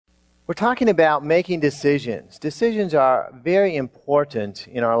We're talking about making decisions. Decisions are very important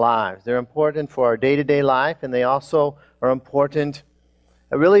in our lives. They're important for our day-to-day life, and they also are important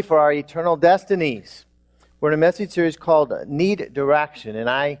really for our eternal destinies. We're in a message series called Need Direction, and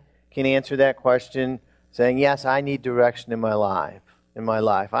I can answer that question saying, yes, I need direction in my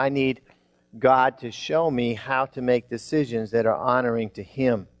life. I need God to show me how to make decisions that are honoring to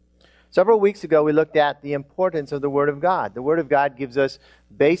Him. Several weeks ago, we looked at the importance of the Word of God. The Word of God gives us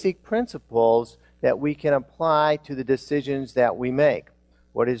basic principles that we can apply to the decisions that we make.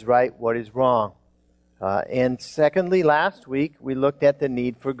 What is right, what is wrong. And secondly, last week, we looked at the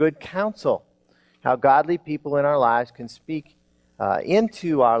need for good counsel. How godly people in our lives can speak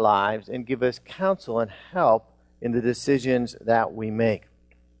into our lives and give us counsel and help in the decisions that we make.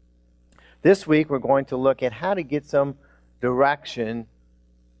 This week, we're going to look at how to get some direction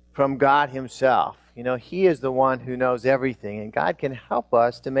from God Himself. You know, He is the one who knows everything, and God can help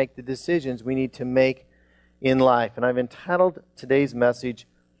us to make the decisions we need to make in life. And I've entitled today's message,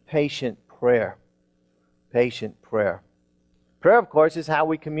 Patient Prayer. Patient prayer. Prayer, of course, is how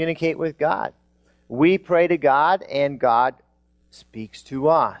we communicate with God. We pray to God, and God speaks to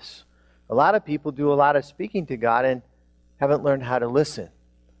us. A lot of people do a lot of speaking to God and haven't learned how to listen.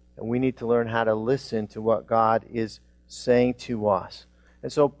 And we need to learn how to listen to what God is saying to us.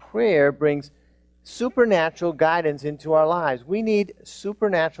 And so prayer brings supernatural guidance into our lives. We need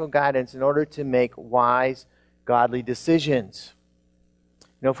supernatural guidance in order to make wise, godly decisions.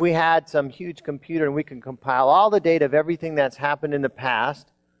 You know, if we had some huge computer and we can compile all the data of everything that's happened in the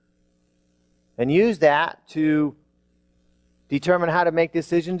past and use that to determine how to make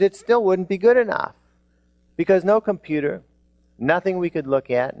decisions, it still wouldn't be good enough. Because no computer, nothing we could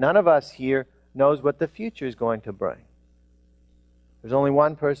look at, none of us here knows what the future is going to bring. There's only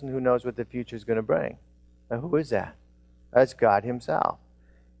one person who knows what the future is going to bring. Now, who is that? That's God Himself.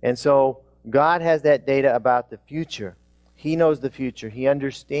 And so God has that data about the future. He knows the future. He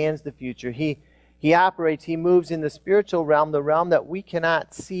understands the future. He operates, He moves in the spiritual realm, the realm that we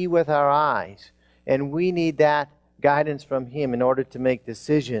cannot see with our eyes. And we need that guidance from Him in order to make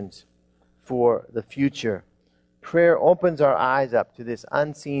decisions for the future. Prayer opens our eyes up to this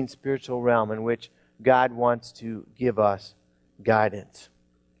unseen spiritual realm in which God wants to give us guidance.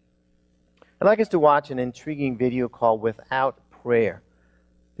 I'd like us to watch an intriguing video called Without Prayer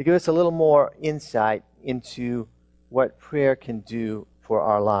to give us a little more insight into what prayer can do for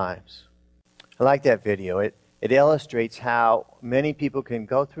our lives. I like that video. It illustrates how many people can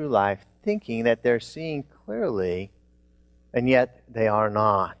go through life thinking that they're seeing clearly, and yet they are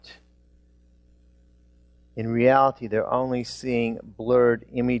not. In reality, they're only seeing blurred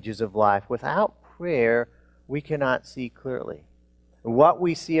images of life. Without prayer, we cannot see clearly. What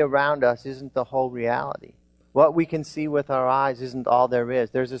we see around us isn't the whole reality. What we can see with our eyes isn't all there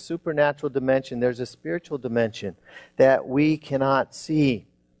is. There's a supernatural dimension. There's a spiritual dimension that we cannot see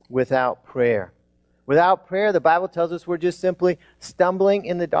without prayer. Without prayer, the Bible tells us we're just simply stumbling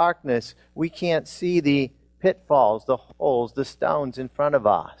in the darkness. We can't see the pitfalls, the holes, the stones in front of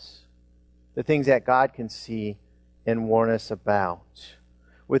us. The things that God can see and warn us about.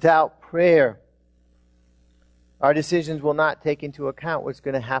 Without prayer, our decisions will not take into account what's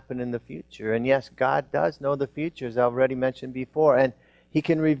going to happen in the future. And yes, God does know the future, as I've already mentioned before. And He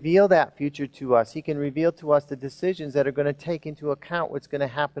can reveal that future to us. He can reveal to us the decisions that are going to take into account what's going to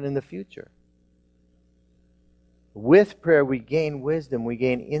happen in the future. With prayer, we gain wisdom, we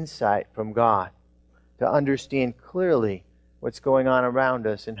gain insight from God to understand clearly what's going on around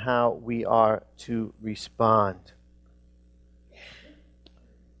us and how we are to respond.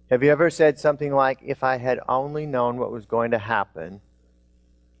 Have you ever said something like, if I had only known what was going to happen,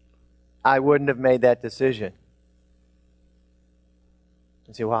 I wouldn't have made that decision?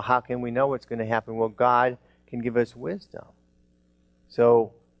 You say, well, how can we know what's going to happen? Well, God can give us wisdom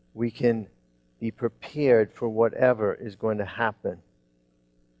so we can be prepared for whatever is going to happen.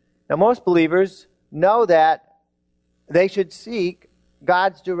 Now, most believers know that they should seek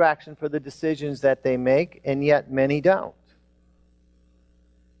God's direction for the decisions that they make, and yet many don't.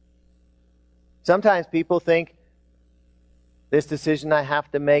 Sometimes people think, this decision I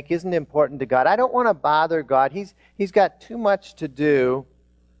have to make isn't important to God. I don't want to bother God. He's got too much to do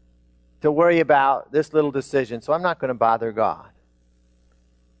to worry about this little decision, so I'm not going to bother God.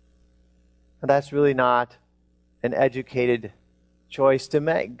 And that's really not an educated choice to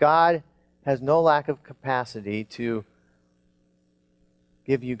make. God has no lack of capacity to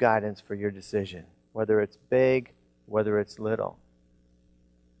give you guidance for your decision, whether it's big, whether it's little.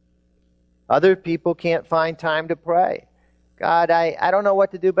 Other people can't find time to pray. God, I don't know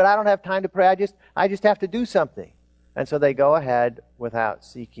what to do, but I don't have time to pray. I just have to do something. And so they go ahead without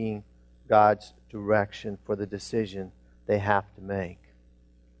seeking God's direction for the decision they have to make.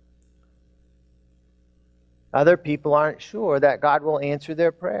 Other people aren't sure that God will answer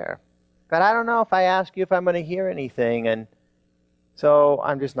their prayer. God, I don't know if I ask you if I'm going to hear anything, and so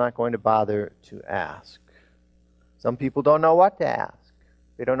I'm just not going to bother to ask. Some people don't know what to ask.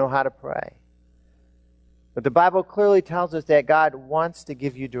 They don't know how to pray. But the Bible clearly tells us that God wants to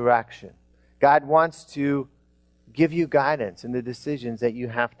give you direction. God wants to give you guidance in the decisions that you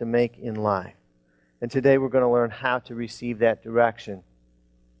have to make in life. And today we're going to learn how to receive that direction.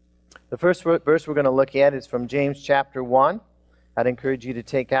 The first verse we're going to look at is from James chapter 1. I'd encourage you to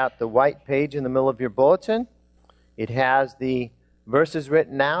take out the white page in the middle of your bulletin. It has the verses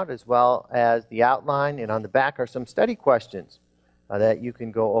written out as well as the outline, and on the back are some study questions that you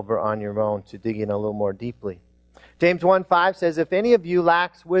can go over on your own to dig in a little more deeply. James 1:5 says, if any of you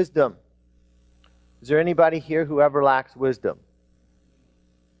lacks wisdom, is there anybody here who ever lacks wisdom?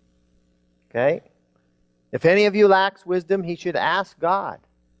 Okay. If any of you lacks wisdom, he should ask God,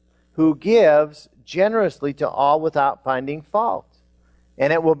 who gives generously to all without finding fault,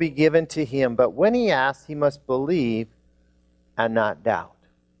 and it will be given to him. But when he asks, he must believe and not doubt.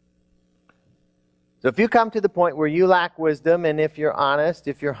 So if you come to the point where you lack wisdom, and if you're honest,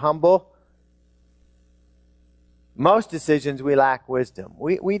 if you're humble, most decisions we lack wisdom.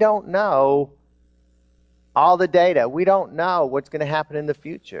 We don't know all the data. We don't know what's going to happen in the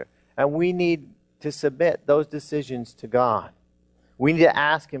future. And we need to submit those decisions to God. We need to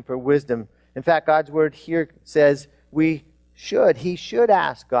ask him for wisdom. In fact, God's word here says he should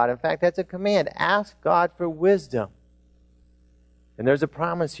ask God. In fact, that's a command. Ask God for wisdom. And there's a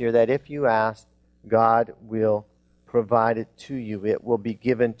promise here that if you ask, God will provide it to you. It will be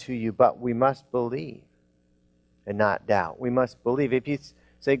given to you. But we must believe and not doubt. We must believe. If you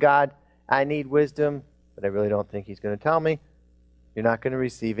say, God, I need wisdom, but I really don't think he's going to tell me, you're not going to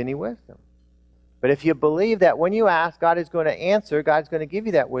receive any wisdom. But if you believe that when you ask, God is going to answer, God's going to give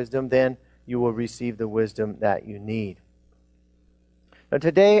you that wisdom, then you will receive the wisdom that you need. Now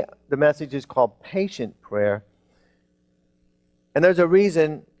today, the message is called Patient Prayer. And there's a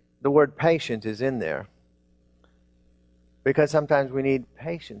reason the word patient is in there. Because sometimes we need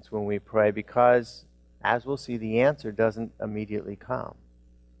patience when we pray, because, as we'll see, the answer doesn't immediately come.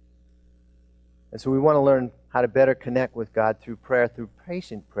 And so we want to learn how to better connect with God through prayer, through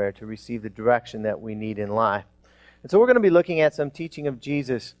patient prayer, to receive the direction that we need in life. And so we're going to be looking at some teaching of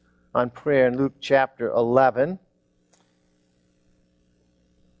Jesus on prayer in Luke chapter 11.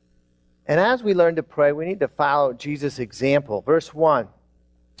 And as we learn to pray, we need to follow Jesus' example. Verse 1,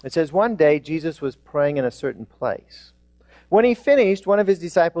 it says, one day Jesus was praying in a certain place. When he finished, one of his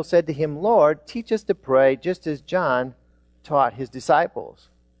disciples said to him, Lord, teach us to pray just as John taught his disciples.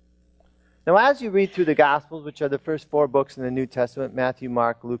 Now, as you read through the Gospels, which are the first 4 books in the New Testament, Matthew,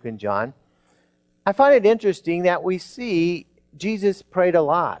 Mark, Luke, and John, I find it interesting that we see Jesus prayed a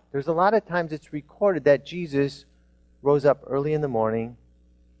lot. There's a lot of times it's recorded that Jesus rose up early in the morning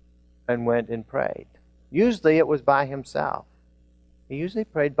and went and prayed. Usually it was by himself. He usually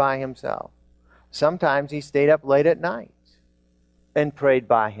prayed by himself. Sometimes he stayed up late at night and prayed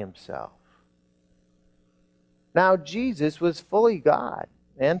by himself. Now, Jesus was fully God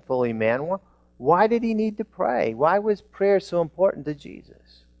and fully man. Why did he need to pray? Why was prayer so important to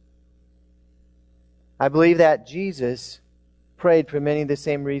Jesus? I believe that Jesus prayed for many of the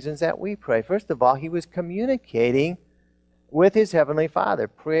same reasons that we pray. First of all, he was communicating with his heavenly Father.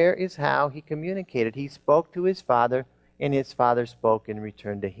 Prayer is how he communicated. He spoke to his Father, and his Father spoke in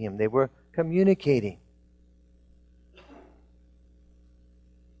return to him. They were communicating.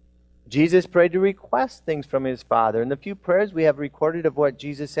 Jesus prayed to request things from his Father. In the few prayers we have recorded of what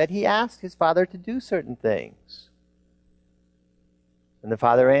Jesus said, he asked his Father to do certain things. And the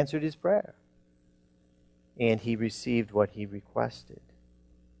Father answered his prayer. And he received what he requested.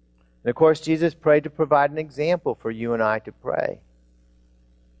 And of course, Jesus prayed to provide an example for you and I to pray.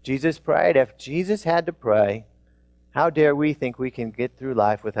 Jesus prayed. If Jesus had to pray, how dare we think we can get through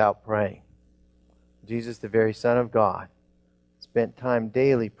life without praying? Jesus, the very Son of God, spent time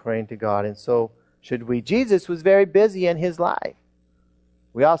daily praying to God, and so should we. Jesus was very busy in his life.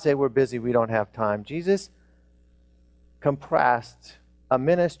 We all say we're busy, we don't have time. Jesus compressed a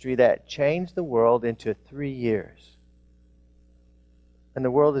ministry that changed the world into 3 years. And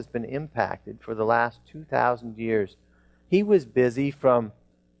the world has been impacted for the last 2,000 years. He was busy from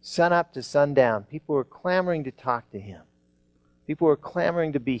sunup to sundown. People were clamoring to talk to him. People were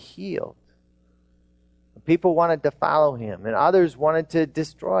clamoring to be healed. People wanted to follow him, and others wanted to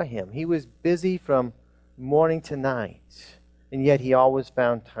destroy him. He was busy from morning to night, and yet he always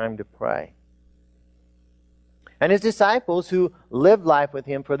found time to pray. And his disciples who lived life with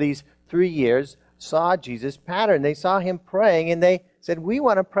him for these 3 years saw Jesus' pattern. They saw him praying and they said, we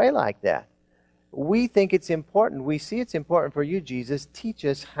want to pray like that. We think it's important. We see it's important for you, Jesus. Teach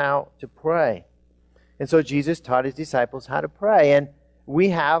us how to pray. And so Jesus taught his disciples how to pray. And we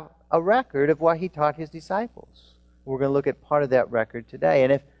have a record of what he taught his disciples. We're going to look at part of that record today.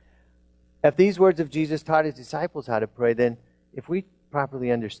 And if these words of Jesus taught his disciples how to pray, then if we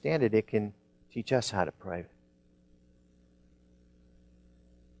properly understand it, it can teach us how to pray.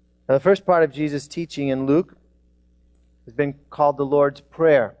 Now, the first part of Jesus' teaching in Luke has been called the Lord's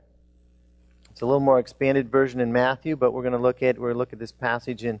Prayer. It's a little more expanded version in Matthew, but we're going to look at this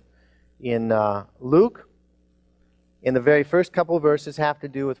passage in Luke. And the very first couple of verses have to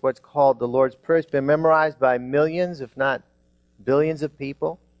do with what's called the Lord's Prayer. It's been memorized by millions, if not billions of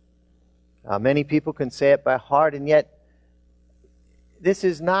people. Many people can say it by heart, and yet this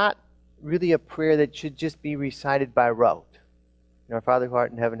is not really a prayer that should just be recited by rote. Our Father who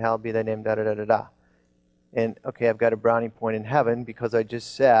art in heaven, hallowed be thy name, da-da-da-da-da. And, okay, I've got a brownie point in heaven because I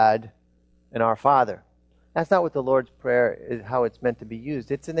just said an Our Father. That's not what the Lord's Prayer is, how it's meant to be used.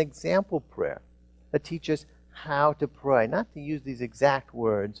 It's an example prayer that teaches how to pray. Not to use these exact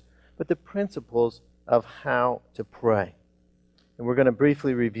words, but the principles of how to pray. And we're going to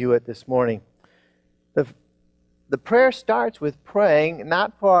briefly review it this morning. The prayer starts with praying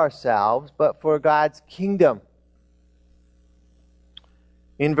not for ourselves, but for God's kingdom.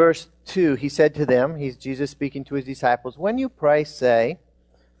 In verse 2, he said to them, Jesus speaking to his disciples, when you pray, say,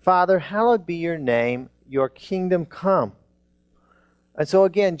 Father, hallowed be your name, your kingdom come. And so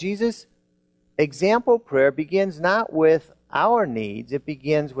again, Jesus' example prayer begins not with our needs, it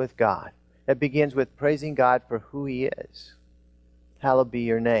begins with God. It begins with praising God for who he is. Hallowed be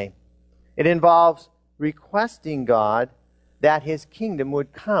your name. It involves requesting God that his kingdom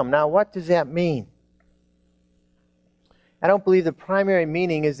would come. Now, what does that mean? I don't believe the primary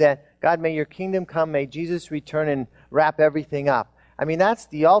meaning is that, God, may your kingdom come, may Jesus return and wrap everything up. I mean, that's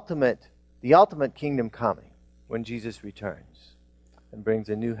the ultimate kingdom coming when Jesus returns and brings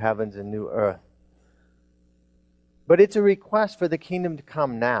a new heavens and new earth. But it's a request for the kingdom to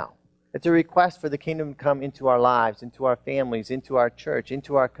come now. It's a request for the kingdom to come into our lives, into our families, into our church,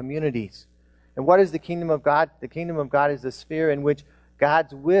 into our communities. And what is the kingdom of God? The kingdom of God is the sphere in which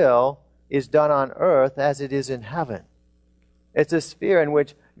God's will is done on earth as it is in heaven. It's a sphere in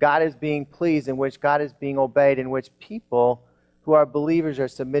which God is being pleased, in which God is being obeyed, in which people who are believers are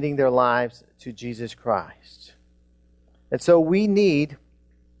submitting their lives to Jesus Christ. And so we need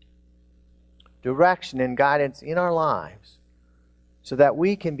direction and guidance in our lives so that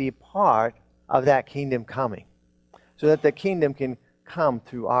we can be part of that kingdom coming, so that the kingdom can come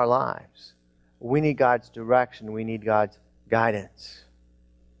through our lives. We need God's direction. We need God's guidance.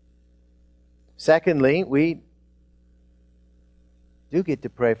 Secondly, we do get to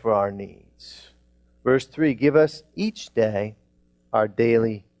pray for our needs. Verse 3, give us each day our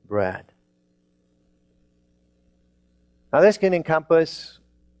daily bread. Now this can encompass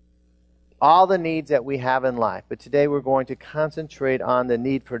all the needs that we have in life, but today we're going to concentrate on the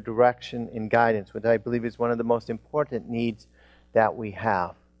need for direction and guidance, which I believe is one of the most important needs that we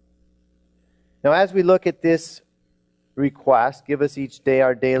have. Now as we look at this request, give us each day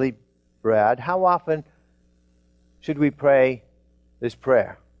our daily bread, how often should we pray this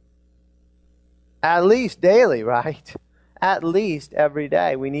prayer? At least daily, right? At least every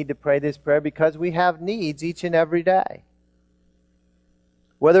day. We need to pray this prayer because we have needs each and every day.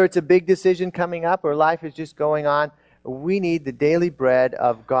 Whether it's a big decision coming up or life is just going on, we need the daily bread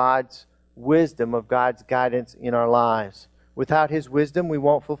of God's wisdom, of God's guidance in our lives. Without his wisdom, we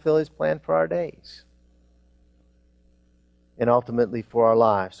won't fulfill his plan for our days and ultimately for our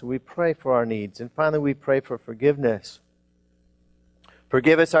lives. So we pray for our needs. And finally, we pray for forgiveness.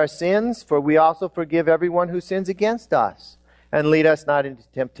 Forgive us our sins, for we also forgive everyone who sins against us. And lead us not into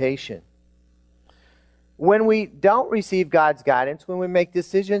temptation. When we don't receive God's guidance, when we make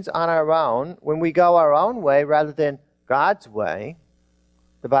decisions on our own, when we go our own way rather than God's way,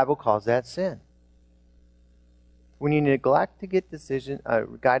 the Bible calls that sin. When you neglect to get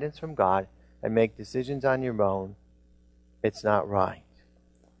guidance from God and make decisions on your own, it's not right.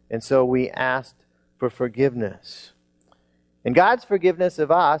 And so we asked for forgiveness. And God's forgiveness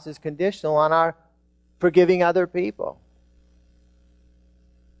of us is conditional on our forgiving other people.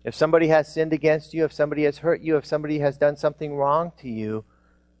 If somebody has sinned against you, if somebody has hurt you, if somebody has done something wrong to you,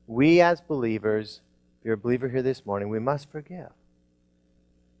 we as believers, if you're a believer here this morning, we must forgive.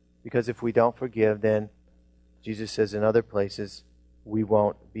 Because if we don't forgive, then Jesus says in other places, we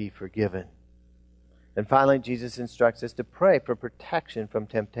won't be forgiven. And finally, Jesus instructs us to pray for protection from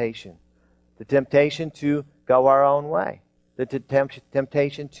temptation. The temptation to go our own way, the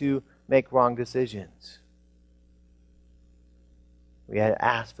temptation to make wrong decisions. We had to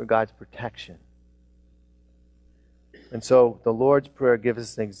ask for God's protection. And so the Lord's Prayer gives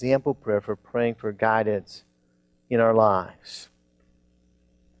us an example prayer for praying for guidance in our lives.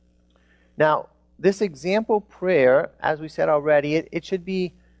 Now, this example prayer, as we said already, it should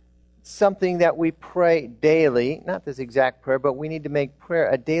be something that we pray daily. Not this exact prayer, but we need to make prayer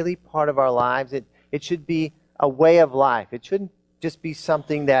a daily part of our lives. It should be a way of life. It shouldn't just be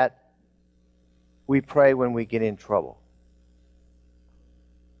something that we pray when we get in trouble,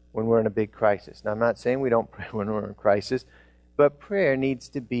 when we're in a big crisis. Now, I'm not saying we don't pray when we're in crisis, but prayer needs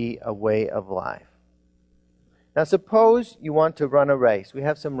to be a way of life. Now, suppose you want to run a race. We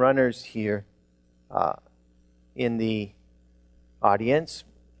have some runners here in the audience.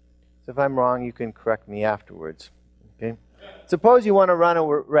 So if I'm wrong, you can correct me afterwards. Okay? Suppose you want to run a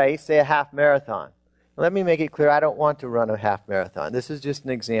race, say a half marathon. Let me make it clear, I don't want to run a half marathon. This is just an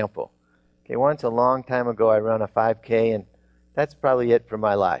example. Okay, once a long time ago, I ran a 5K, and that's probably it for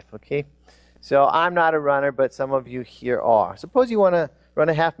my life. Okay? So I'm not a runner, but some of you here are. Suppose you want to run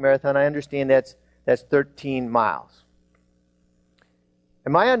a half marathon. I understand that's 13 miles.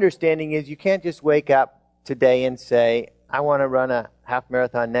 And my understanding is you can't just wake up today and say, I want to run a half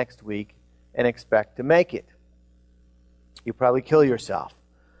marathon next week and expect to make it. You probably kill yourself.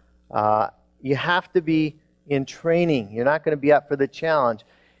 You have to be in training. You're not going to be up for the challenge.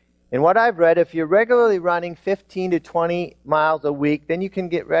 And what I've read, if you're regularly running 15 to 20 miles a week, then you can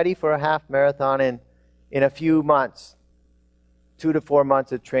get ready for a half marathon in a few months, 2 to 4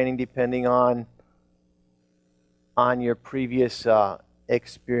 months of training, depending on your previous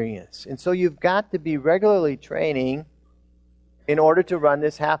experience. And so you've got to be regularly training in order to run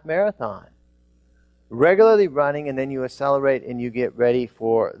this half marathon. Regularly running, and then you accelerate and you get ready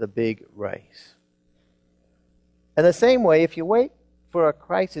for the big race. And the same way, if you wait for a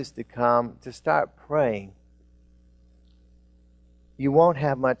crisis to come to start praying, you won't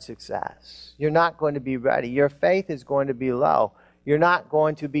have much success. You're not going to be ready. Your faith is going to be low. You're not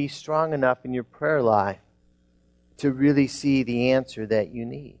going to be strong enough in your prayer life to really see the answer that you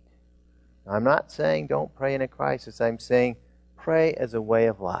need. I'm not saying don't pray in a crisis. I'm saying pray as a way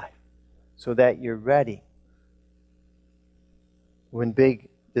of life so that you're ready when big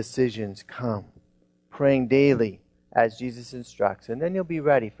decisions come. Praying daily as Jesus instructs, and then you'll be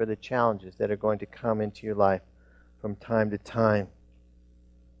ready for the challenges that are going to come into your life from time to time.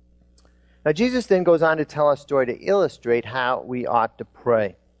 Now, Jesus then goes on to tell a story to illustrate how we ought to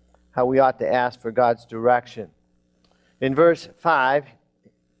pray, how we ought to ask for God's direction. In verse 5, it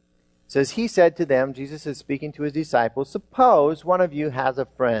says, He said to them, Jesus is speaking to His disciples, suppose one of you has a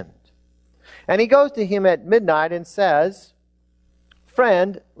friend, and he goes to him at midnight and says,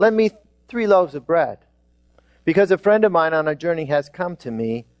 Friend, lend me 3 loaves of bread, because a friend of mine on a journey has come to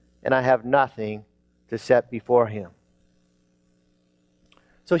me, and I have nothing to set before him.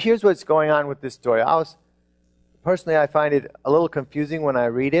 So here's what's going on with this story. Personally, I find it a little confusing when I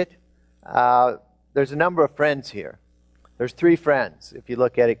read it. There's a number of friends here. There's 3 friends, if you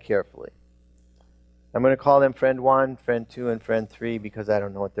look at it carefully. I'm going to call them friend 1, friend 2, and friend 3 because I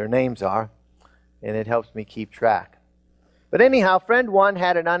don't know what their names are, and it helps me keep track. But anyhow, friend 1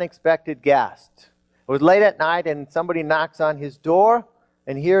 had an unexpected guest. It was late at night, and somebody knocks on his door,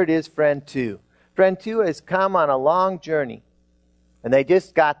 and here it is friend 2. Friend 2 has come on a long journey, and they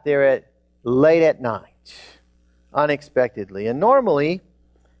just got there late at night, unexpectedly. And normally,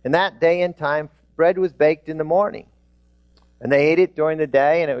 in that day and time, bread was baked in the morning. And they ate it during the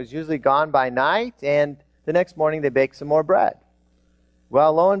day, and it was usually gone by night, and the next morning they baked some more bread.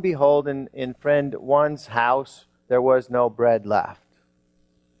 Well, lo and behold, in friend 1's house, there was no bread left.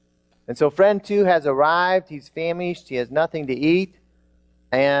 And so friend 2 has arrived, he's famished, he has nothing to eat,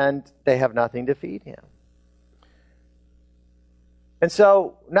 and they have nothing to feed him. And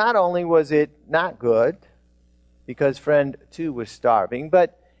so not only was it not good, because friend 2 was starving,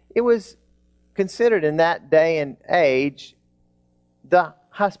 but it was considered in that day and age the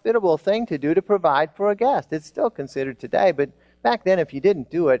hospitable thing to do to provide for a guest. It's still considered today, but back then if you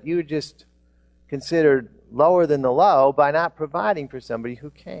didn't do it, you were just considered lower than the low by not providing for somebody who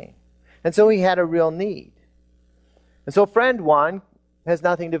came. And so he had a real need. And so friend 1 has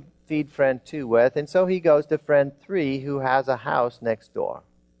nothing to feed friend 2 with, and so he goes to friend 3 who has a house next door.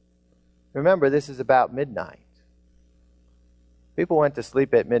 Remember, this is about midnight. People went to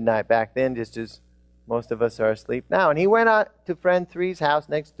sleep at midnight back then, just as most of us are asleep now. And he went out to friend 3's house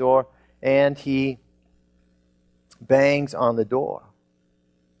next door, and he bangs on the door.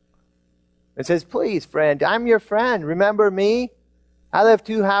 It says, Please, friend, I'm your friend. Remember me? I live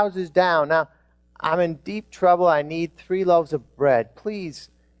 2 houses down. Now, I'm in deep trouble. I need 3 loaves of bread. Please,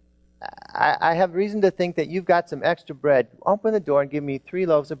 I have reason to think that you've got some extra bread. Open the door and give me 3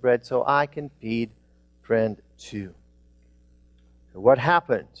 loaves of bread so I can feed friend 2. So what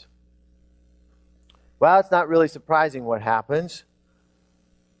happens? Well, it's not really surprising what happens.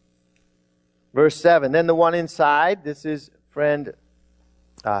 Verse 7, then the one inside, this is friend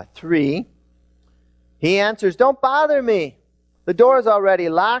 3, he answers, don't bother me. The door is already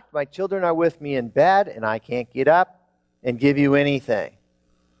locked. My children are with me in bed, and I can't get up and give you anything.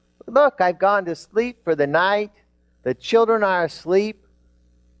 Look, I've gone to sleep for the night. The children are asleep.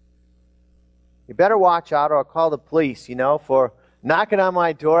 You better watch out or I'll call the police, for knocking on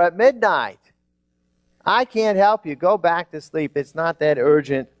my door at midnight. I can't help you. Go back to sleep. It's not that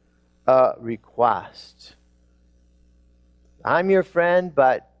urgent a request. I'm your friend,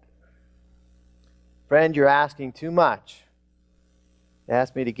 but friend, you're asking too much.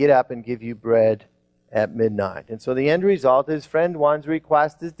 Asked me to get up and give you bread at midnight. And so the end result is friend 1's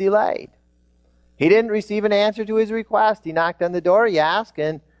request is delayed. He didn't receive an answer to his request. He knocked on the door, he asked,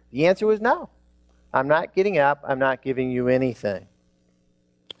 and the answer was no. I'm not getting up. I'm not giving you anything.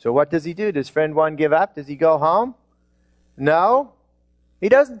 So what does he do? Does friend 1 give up? Does he go home? No, he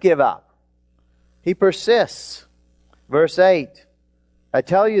doesn't give up. He persists. Verse 8, I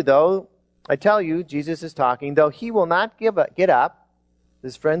tell you, Jesus is talking, though he will not get up,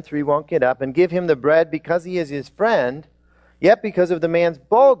 his friend 3 won't get up and give him the bread because he is his friend, yet because of the man's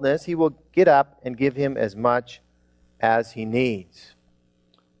boldness, he will get up and give him as much as he needs.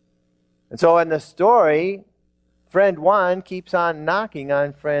 And so in the story, friend 1 keeps on knocking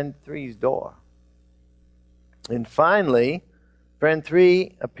on friend 3's door. And finally, friend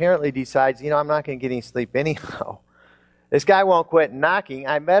 3 apparently decides, I'm not going to get any sleep anyhow. This guy won't quit knocking.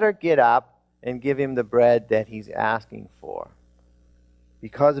 I better get up and give him the bread that he's asking for.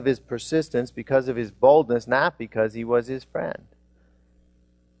 Because of his persistence, because of his boldness, not because he was his friend.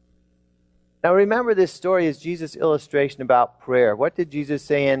 Now remember, this story is Jesus' illustration about prayer. What did Jesus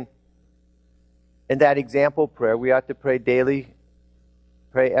say in that example prayer? We ought to pray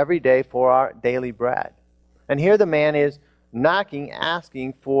every day for our daily bread. And here the man is knocking,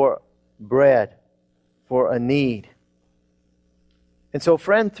 asking for bread, for a need. And so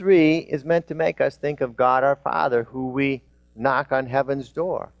friend 3 is meant to make us think of God our Father, who we knock on heaven's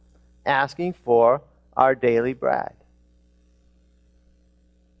door, asking for our daily bread.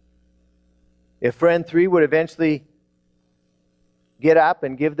 If friend 3 would eventually get up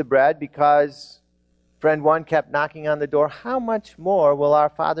and give the bread because friend 1 kept knocking on the door, how much more will our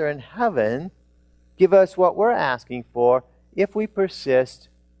Father in heaven give us what we're asking for if we persist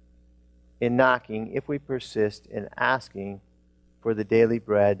in knocking, if we persist in asking for the daily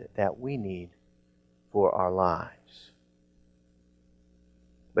bread that we need for our lives?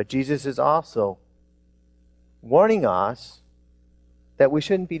 But Jesus is also warning us that we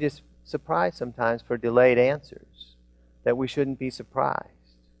shouldn't be surprised sometimes for delayed answers, that we shouldn't be surprised,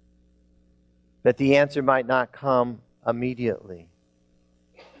 that the answer might not come immediately.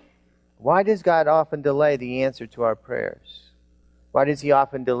 Why does God often delay the answer to our prayers? Why does He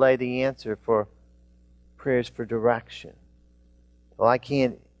often delay the answer for prayers for direction? Well, I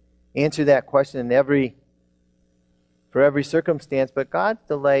can't answer that question for every circumstance, but God's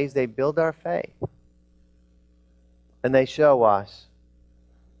delays, they build our faith. And they show us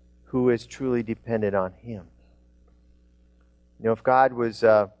who is truly dependent on Him. If God was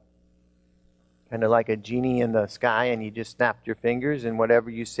kind of like a genie in the sky and you just snapped your fingers and whatever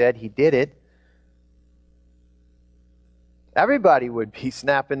you said, He did it, everybody would be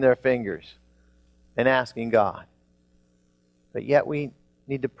snapping their fingers and asking God. But yet we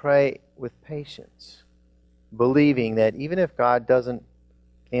need to pray with patience, believing that even if God doesn't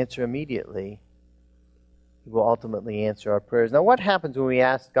answer immediately, He will ultimately answer our prayers. Now, what happens when we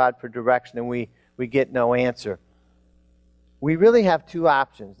ask God for direction and we get no answer? We really have 2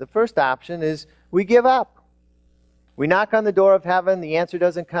 options. The first option is we give up. We knock on the door of heaven, the answer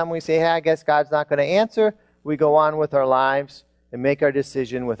doesn't come, we say, hey, I guess God's not going to answer. We go on with our lives and make our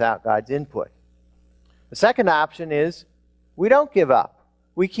decision without God's input. The second option is we don't give up.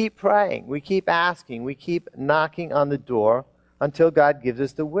 We keep praying, we keep asking, we keep knocking on the door until God gives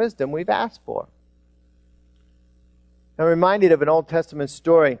us the wisdom we've asked for. I'm reminded of an Old Testament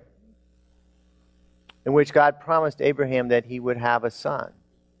story in which God promised Abraham that he would have a son.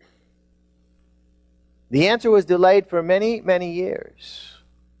 The answer was delayed for many, many years.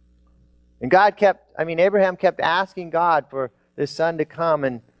 And Abraham kept asking God for this son to come,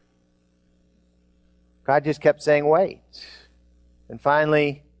 and God just kept saying, wait. And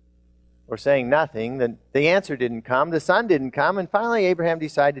finally, or saying nothing. The answer didn't come. The son didn't come. And finally, Abraham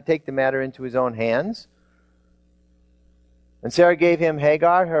decided to take the matter into his own hands. And Sarah gave him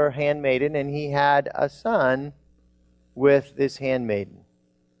Hagar, her handmaiden, and he had a son with this handmaiden.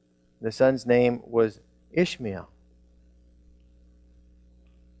 The son's name was Ishmael.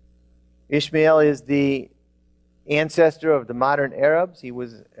 Ishmael is the ancestor of the modern Arabs.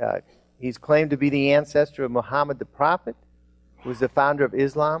 He's claimed to be the ancestor of Muhammad the prophet, who was the founder of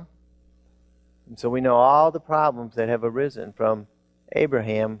Islam. And so we know all the problems that have arisen from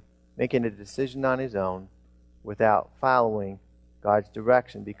Abraham making a decision on his own without following God's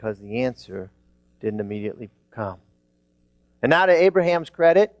direction, because the answer didn't immediately come. And now, to Abraham's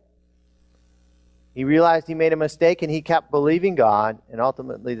credit, he realized he made a mistake and he kept believing God, and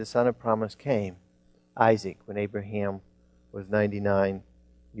ultimately the son of promise came, Isaac, when Abraham was 99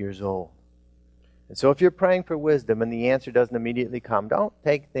 years old. And so if you're praying for wisdom and the answer doesn't immediately come, don't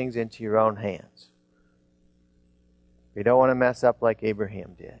take things into your own hands. You don't want to mess up like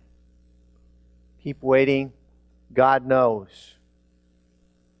Abraham did. Keep waiting. God knows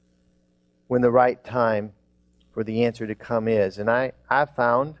when the right time for the answer to come is. And I've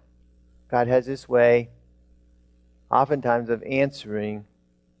found God has this way oftentimes of answering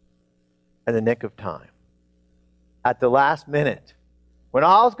in the nick of time. At the last minute. When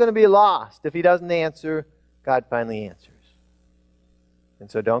all's going to be lost, if he doesn't answer, God finally answers.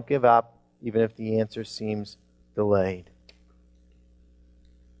 And so don't give up, even if the answer seems delayed.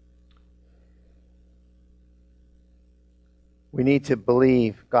 We need to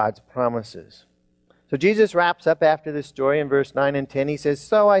believe God's promises. So Jesus wraps up after this story in verse 9 and 10. He says,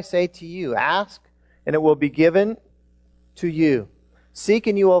 "So I say to you, ask, and it will be given to you. Seek,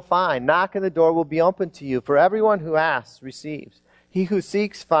 and you will find. Knock, and the door will be opened to you. For everyone who asks receives. He who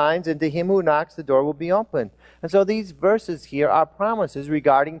seeks finds, and to him who knocks the door will be opened." And so these verses here are promises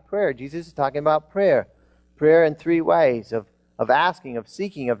regarding prayer. Jesus is talking about prayer. Prayer in three ways, of asking, of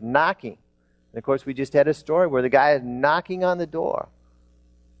seeking, of knocking. And of course, we just had a story where the guy is knocking on the door.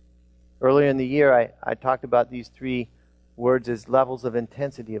 Earlier in the year, I talked about these three words as levels of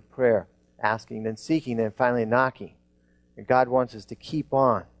intensity of prayer. Asking, then seeking, then finally knocking. And God wants us to keep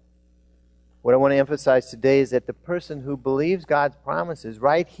on. What I want to emphasize today is that the person who believes God's promises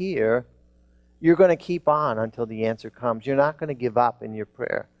right here, you're going to keep on until the answer comes. You're not going to give up in your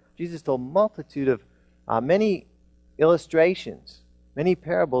prayer. Jesus told a multitude of many illustrations, many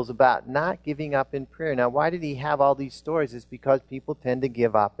parables about not giving up in prayer. Now, why did he have all these stories? It's because people tend to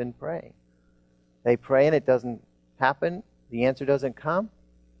give up in praying. They pray and it doesn't happen. The answer doesn't come.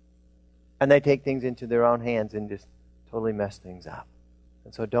 And they take things into their own hands and just totally mess things up.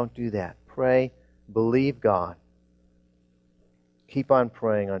 And so don't do that. Pray, believe God. Keep on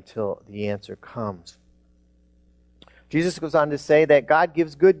praying until the answer comes. Jesus goes on to say that God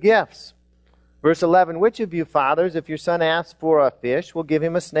gives good gifts. Verse 11, "Which of you fathers, if your son asks for a fish, will give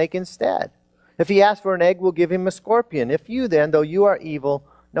him a snake instead? If he asks for an egg, will give him a scorpion? If you then, though you are evil,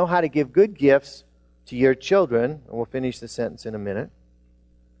 know how to give good gifts to your children," and we'll finish the sentence in a minute.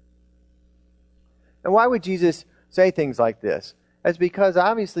 And why would Jesus say things like this? It's because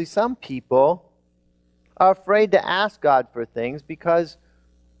obviously some people are afraid to ask God for things because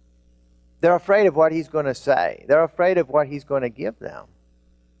they're afraid of what He's going to say. They're afraid of what He's going to give them.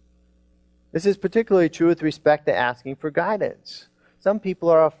 This is particularly true with respect to asking for guidance. Some people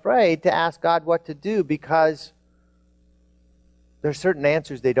are afraid to ask God what to do because there are certain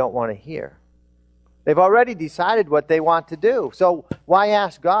answers they don't want to hear. They've already decided what they want to do. So why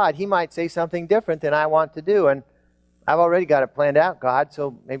ask God? He might say something different than I want to do. And I've already got it planned out, God,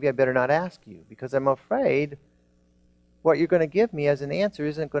 so maybe I better not ask you because I'm afraid what you're going to give me as an answer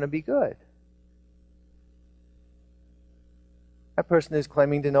isn't going to be good. That person is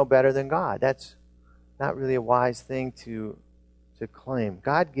claiming to know better than God. That's not really a wise thing to claim.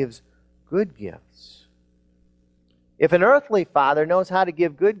 God gives good gifts. If an earthly father knows how to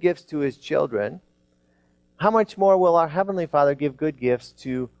give good gifts to his children, how much more will our Heavenly Father give good gifts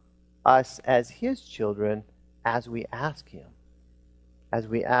to us as His children as we ask Him? As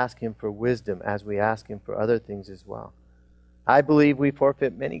we ask Him for wisdom, as we ask Him for other things as well. I believe we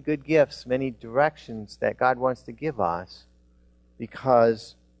forfeit many good gifts, many directions that God wants to give us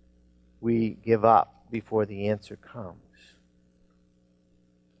because we give up before the answer comes.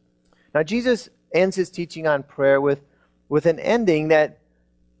 Now, Jesus ends His teaching on prayer with an ending that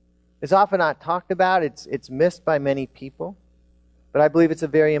is often not talked about. It's missed by many people. But I believe it's a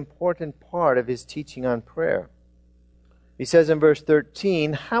very important part of His teaching on prayer. He says in verse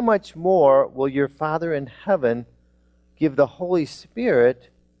 13, "How much more will your Father in heaven give the Holy Spirit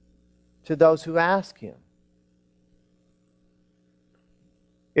to those who ask Him?"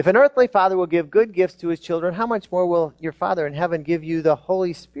 If an earthly father will give good gifts to his children, how much more will your Father in heaven give you the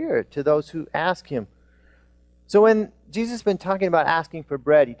Holy Spirit to those who ask him? So when Jesus has been talking about asking for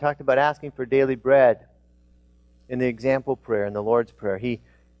bread, he talked about asking for daily bread in the example prayer, in the Lord's Prayer. He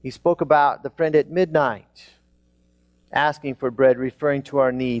spoke about the friend at midnight asking for bread, referring to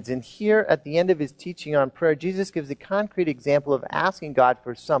our needs. And here at the end of his teaching on prayer, Jesus gives a concrete example of asking God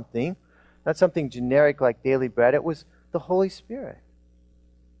for something, not something generic like daily bread. It was the Holy Spirit.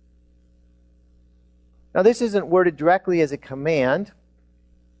 Now, this isn't worded directly as a command,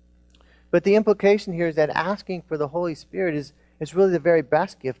 but the implication here is that asking for the Holy Spirit is really the very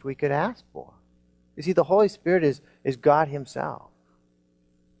best gift we could ask for. You see, the Holy Spirit is God himself.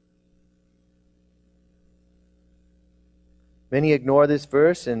 Many ignore this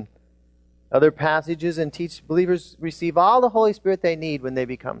verse and other passages and teach believers receive all the Holy Spirit they need when they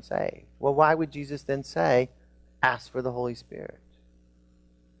become saved. Well, why would Jesus then say, ask for the Holy Spirit?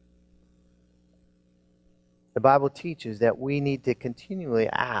 The Bible teaches that we need to continually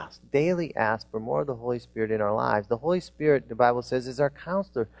ask, daily ask for more of the Holy Spirit in our lives. The Holy Spirit, the Bible says, is our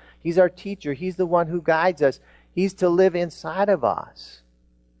counselor. He's our teacher. He's the one who guides us. He's to live inside of us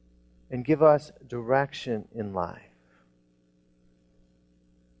and give us direction in life.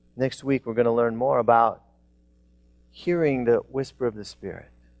 Next week, we're going to learn more about hearing the whisper of the Spirit,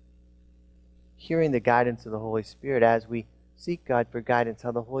 hearing the guidance of the Holy Spirit as we seek God for guidance,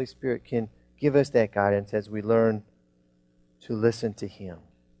 how the Holy Spirit can give us that guidance as we learn to listen to him.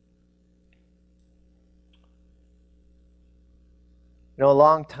 You know, a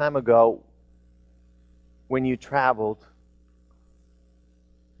long time ago, when you traveled,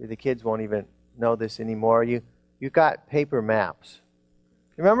 the kids won't even know this anymore, you got paper maps.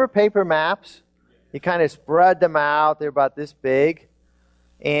 Remember paper maps? You kind of spread them out. They're about this big.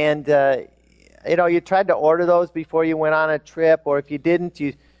 And, you tried to order those before you went on a trip, or if you didn't,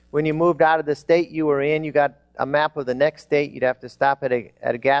 when you moved out of the state you were in, you got a map of the next state. You'd have to stop at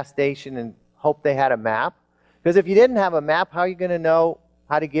a gas station and hope they had a map. Because if you didn't have a map, how are you going to know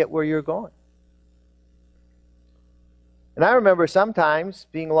how to get where you're going? And I remember sometimes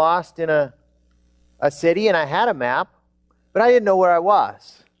being lost in a city, and I had a map, but I didn't know where I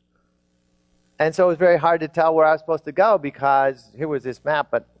was. And so it was very hard to tell where I was supposed to go because here was this map,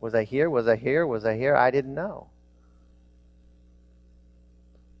 but was I here? Was I here? Was I here? I didn't know.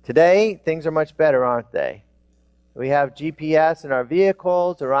 Today, things are much better, aren't they? We have GPS in our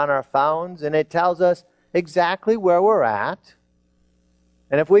vehicles or on our phones, and it tells us exactly where we're at.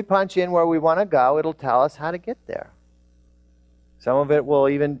 And if we punch in where we want to go, it'll tell us how to get there. Some of it will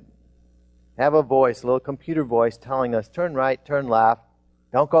even have a voice, a little computer voice telling us, turn right, turn left,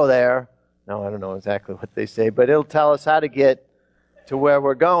 don't go there. No, I don't know exactly what they say, but it'll tell us how to get to where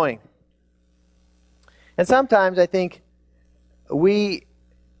we're going. And sometimes I think we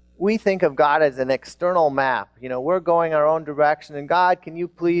think of God as an external map. You know, we're going our own direction, and God, can you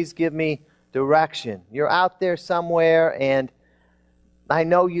please give me direction? You're out there somewhere, and I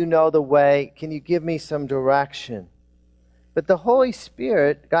know you know the way. Can you give me some direction? But the Holy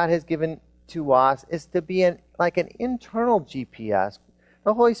Spirit God has given to us is to be like an internal GPS.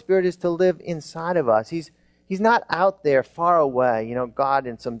 The Holy Spirit is to live inside of us. He's not out there far away, God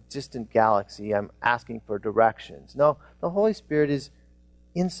in some distant galaxy. I'm asking for directions. No, the Holy Spirit is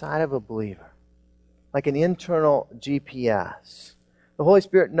inside of a believer, like an internal GPS. The Holy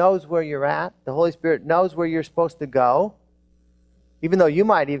Spirit knows where you're at. The Holy Spirit knows where you're supposed to go, even though you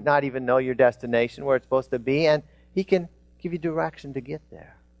might not even know your destination, where it's supposed to be, and He can give you direction to get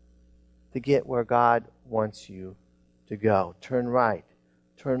there, to get where God wants you to go. Turn right,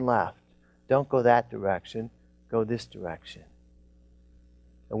 turn left. Don't go that direction, go this direction.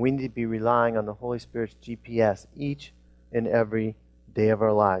 And we need to be relying on the Holy Spirit's GPS each and every day of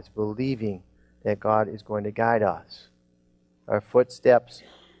our lives, believing that God is going to guide us, our footsteps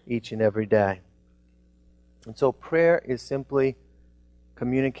each and every day. And so prayer is simply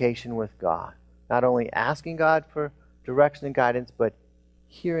communication with God. Not only asking God for direction and guidance, but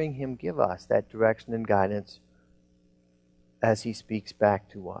hearing Him give us that direction and guidance as He speaks back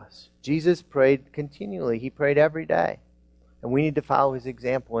to us. Jesus prayed continually. He prayed every day. And we need to follow His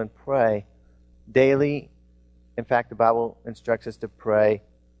example and pray daily. In fact, the Bible instructs us to pray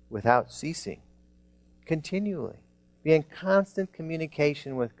without ceasing, continually. Be in constant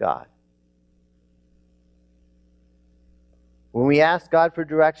communication with God. When we ask God for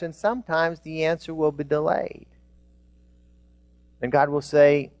direction, sometimes the answer will be delayed. And God will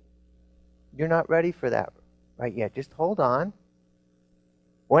say, you're not ready for that right yet. Just hold on.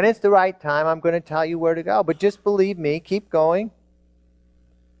 When it's the right time, I'm going to tell you where to go. But just believe me, keep going,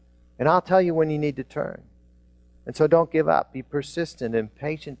 and I'll tell you when you need to turn. And so don't give up. Be persistent in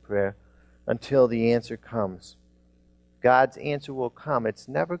patient prayer until the answer comes. God's answer will come. It's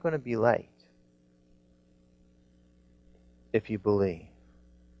never going to be late if you believe.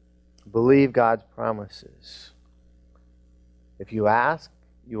 Believe God's promises. If you ask,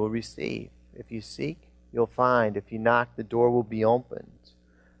 you will receive. If you seek, you'll find. If you knock, the door will be opened.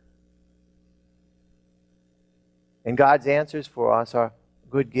 And God's answers for us are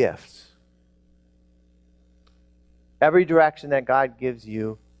good gifts. Every direction that God gives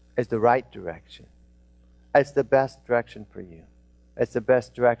you is the right direction. It's the best direction for you. It's the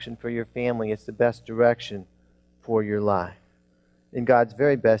best direction for your family. It's the best direction for your life. And God's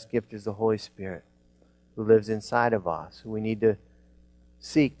very best gift is the Holy Spirit, who lives inside of us. We need to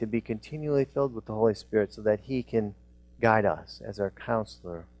seek to be continually filled with the Holy Spirit so that He can guide us as our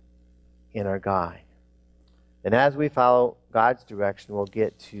counselor and our guide. And as we follow God's direction, we'll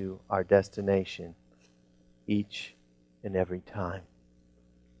get to our destination each and every time.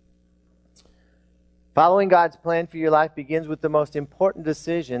 Following God's plan for your life begins with the most important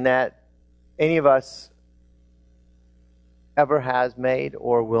decision that any of us ever has made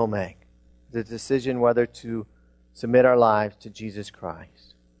or will make. The decision whether to submit our lives to Jesus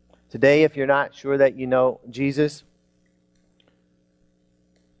Christ. Today, if you're not sure that you know Jesus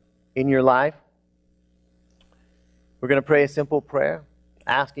in your life, we're going to pray a simple prayer,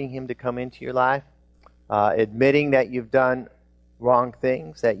 asking Him to come into your life, admitting that you've done wrong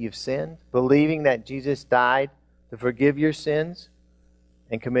things, that you've sinned, believing that Jesus died to forgive your sins,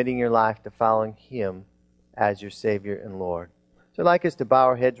 and committing your life to following Him as your Savior and Lord. So I'd like us to bow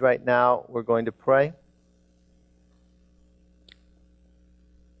our heads right now. We're going to pray.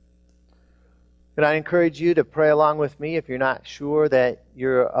 And I encourage you to pray along with me if you're not sure that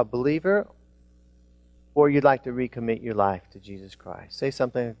you're a believer or you'd like to recommit your life to Jesus Christ. Say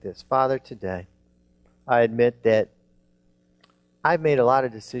something like this: Father, today I admit that I've made a lot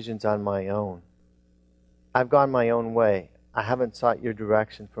of decisions on my own. I've gone my own way. I haven't sought your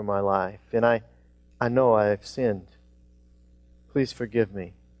direction for my life. And I know I have sinned. Please forgive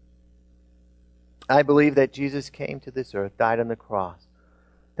me. I believe that Jesus came to this earth, died on the cross,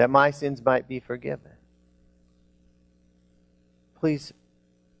 that my sins might be forgiven. Please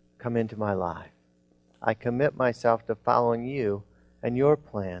come into my life. I commit myself to following you and your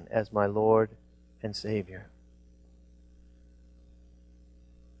plan as my Lord and Savior.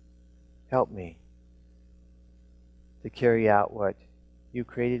 Help me to carry out what you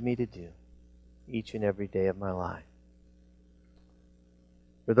created me to do each and every day of my life.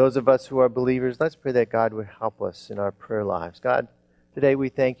 For those of us who are believers, let's pray that God would help us in our prayer lives. God, today we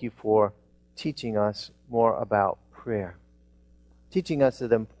thank you for teaching us more about prayer, teaching us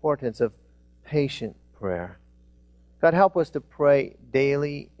the importance of patient prayer. God, help us to pray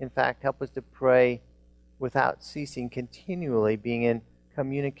daily. In fact, help us to pray without ceasing, continually being in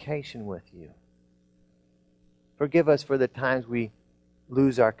communication with you. Forgive us for the times we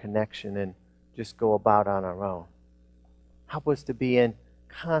lose our connection and just go about on our own. Help us to be in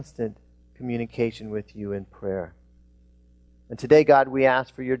constant communication with you in prayer. And today, God, we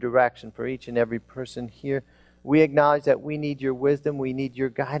ask for your direction for each and every person here. We acknowledge that we need your wisdom, we need your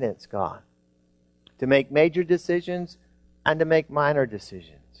guidance, God, to make major decisions and to make minor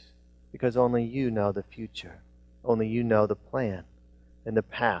decisions, because only you know the future. Only you know the plan and the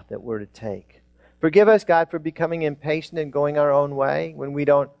path that we're to take. Forgive us, God, for becoming impatient and going our own way when we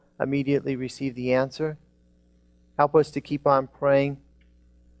don't immediately receive the answer. Help us to keep on praying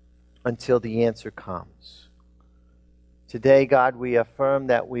until the answer comes. Today, God, we affirm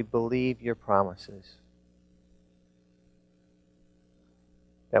that we believe your promises.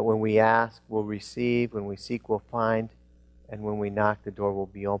 That when we ask, we'll receive, when we seek, we'll find, and when we knock, the door will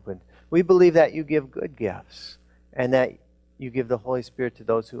be opened. We believe that you give good gifts and that you give the Holy Spirit to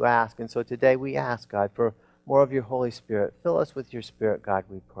those who ask. And so today we ask, God, for more of your Holy Spirit. Fill us with your Spirit, God,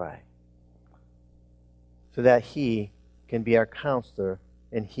 we pray, so that He can be our counselor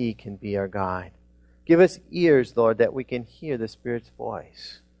and He can be our guide. Give us ears, Lord, that we can hear the Spirit's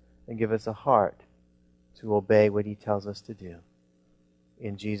voice, and give us a heart to obey what He tells us to do.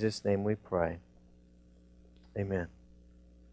 In Jesus' name we pray. Amen.